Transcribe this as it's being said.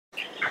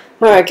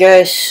Alright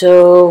guys,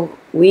 so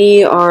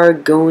we are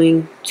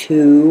going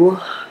to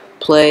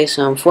play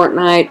some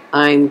Fortnite.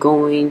 I'm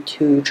going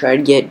to try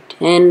to get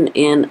 10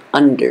 and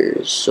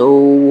under,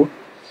 so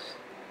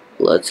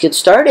let's get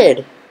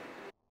started.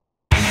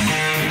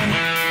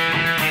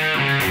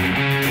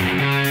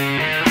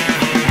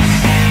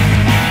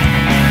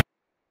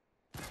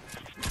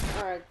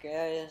 Alright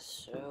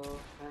guys, so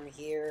I'm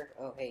here.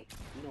 Oh hey,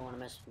 you don't want to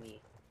mess with me.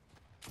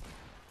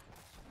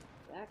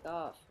 Back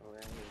off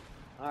already.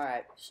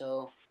 Alright,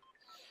 so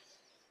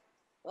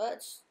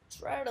let's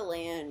try to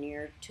land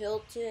near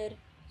Tilted.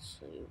 Let's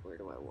see, where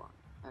do I want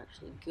to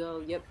actually go?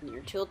 Yep,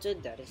 near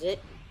Tilted, that is it.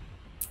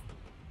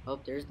 Oh,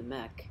 there's the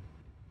mech.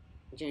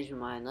 I changed my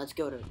mind. Let's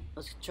try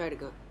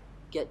to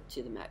get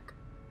to the mech.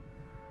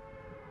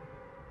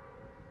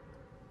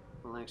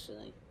 Well,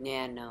 actually,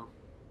 yeah, no.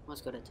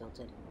 Let's go to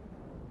Tilted.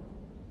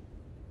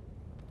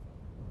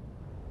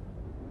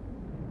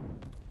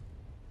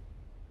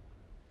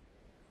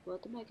 Well,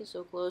 the mech is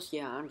so close.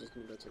 Yeah, I'm just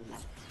gonna go to the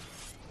mech.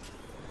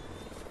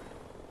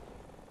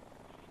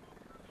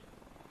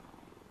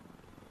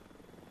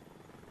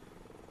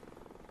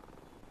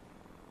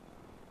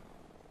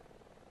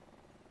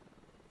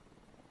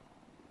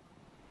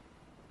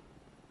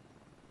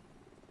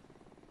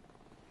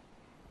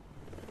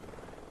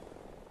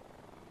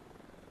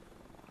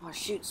 Oh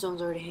shoot,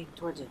 someone's already heading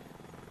towards it.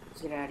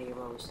 Let's get out of here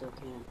while we still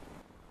can.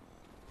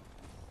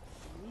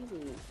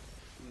 Maybe...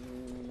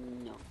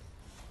 no.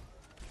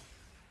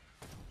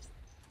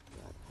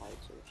 God,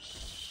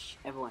 shh.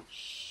 Everyone,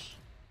 shh.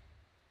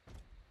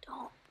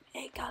 Don't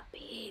make a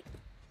beep.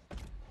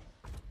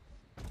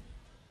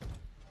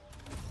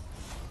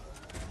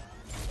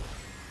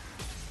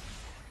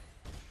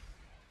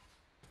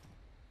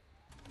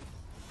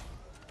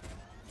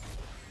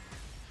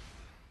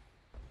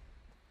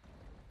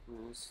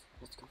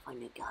 Let's go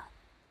find a gun.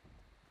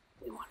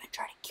 We want to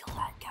try to kill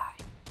that guy.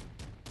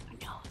 I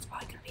know it's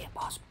probably gonna be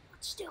impossible,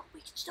 but still, we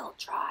can still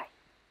try.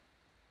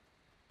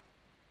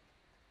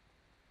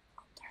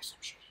 Oh, there's some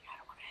shooting. I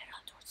don't want to head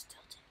on towards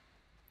Tilted.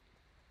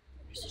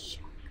 There's a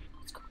shark.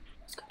 Let's go.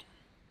 Let's go do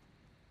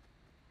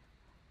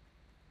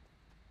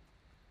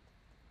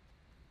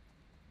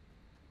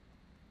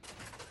it.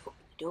 Open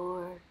the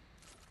door.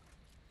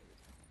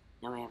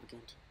 Now I have a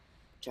gun to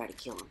try to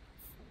kill him.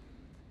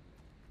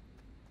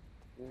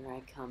 Here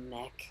I come,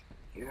 mech.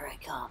 Here I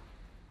come.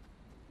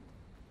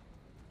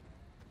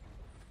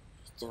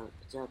 It's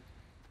up.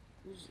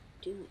 What is he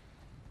doing?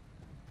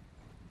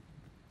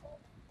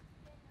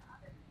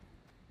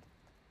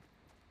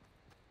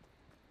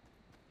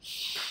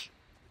 Shh.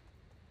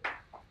 I'm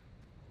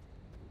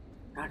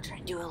not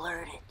trying to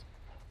alert it.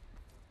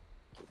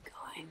 Keep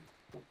going.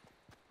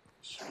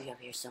 Should be up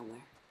here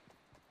somewhere.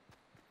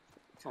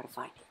 Try to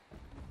find it.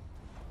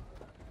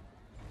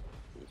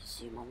 Need to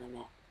see him on the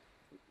map.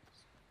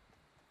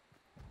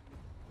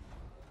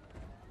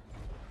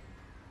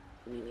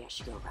 Maybe I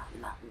should go around the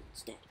mountain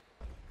instead.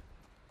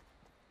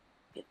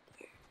 Yep,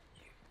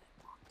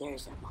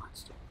 there's that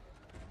monster.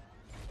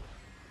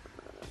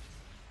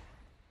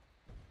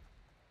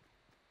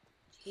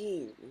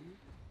 Jeez, man.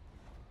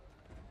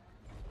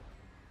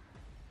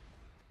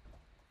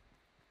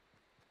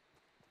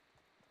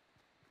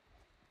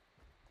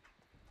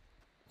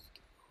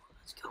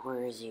 Let's go.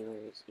 Where is he?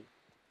 Where is he?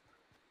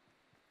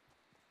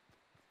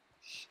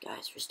 Shh,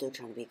 guys, we're still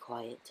trying to be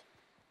quiet.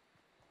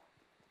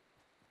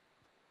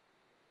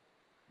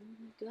 Where did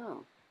he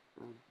go?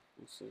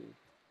 Let's see.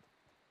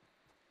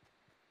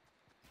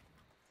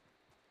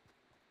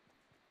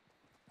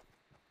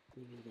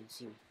 Maybe he didn't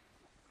see me.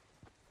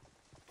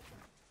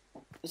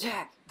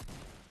 Attack!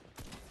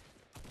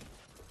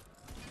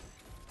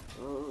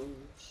 Oh,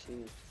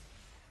 shoot.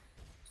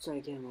 Let's try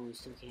to get him while we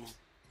still can.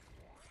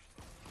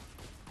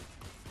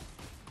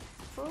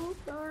 Oh,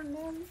 darn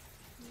them.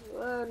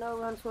 No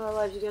run for our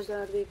lives. You guys don't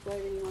have to be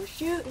quiet anymore.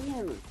 Shoot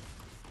him!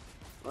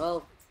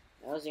 Well,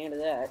 that was the end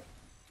of that.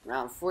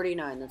 Round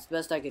 49, that's the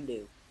best I could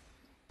do.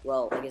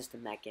 Well, I guess the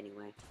mech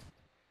anyway.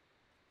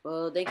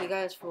 Well, thank you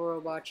guys for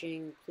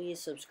watching. Please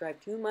subscribe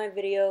to my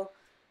video.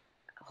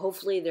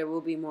 Hopefully there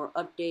will be more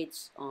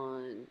updates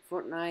on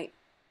Fortnite.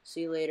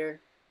 See you later.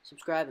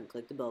 Subscribe and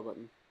click the bell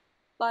button.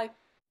 Bye.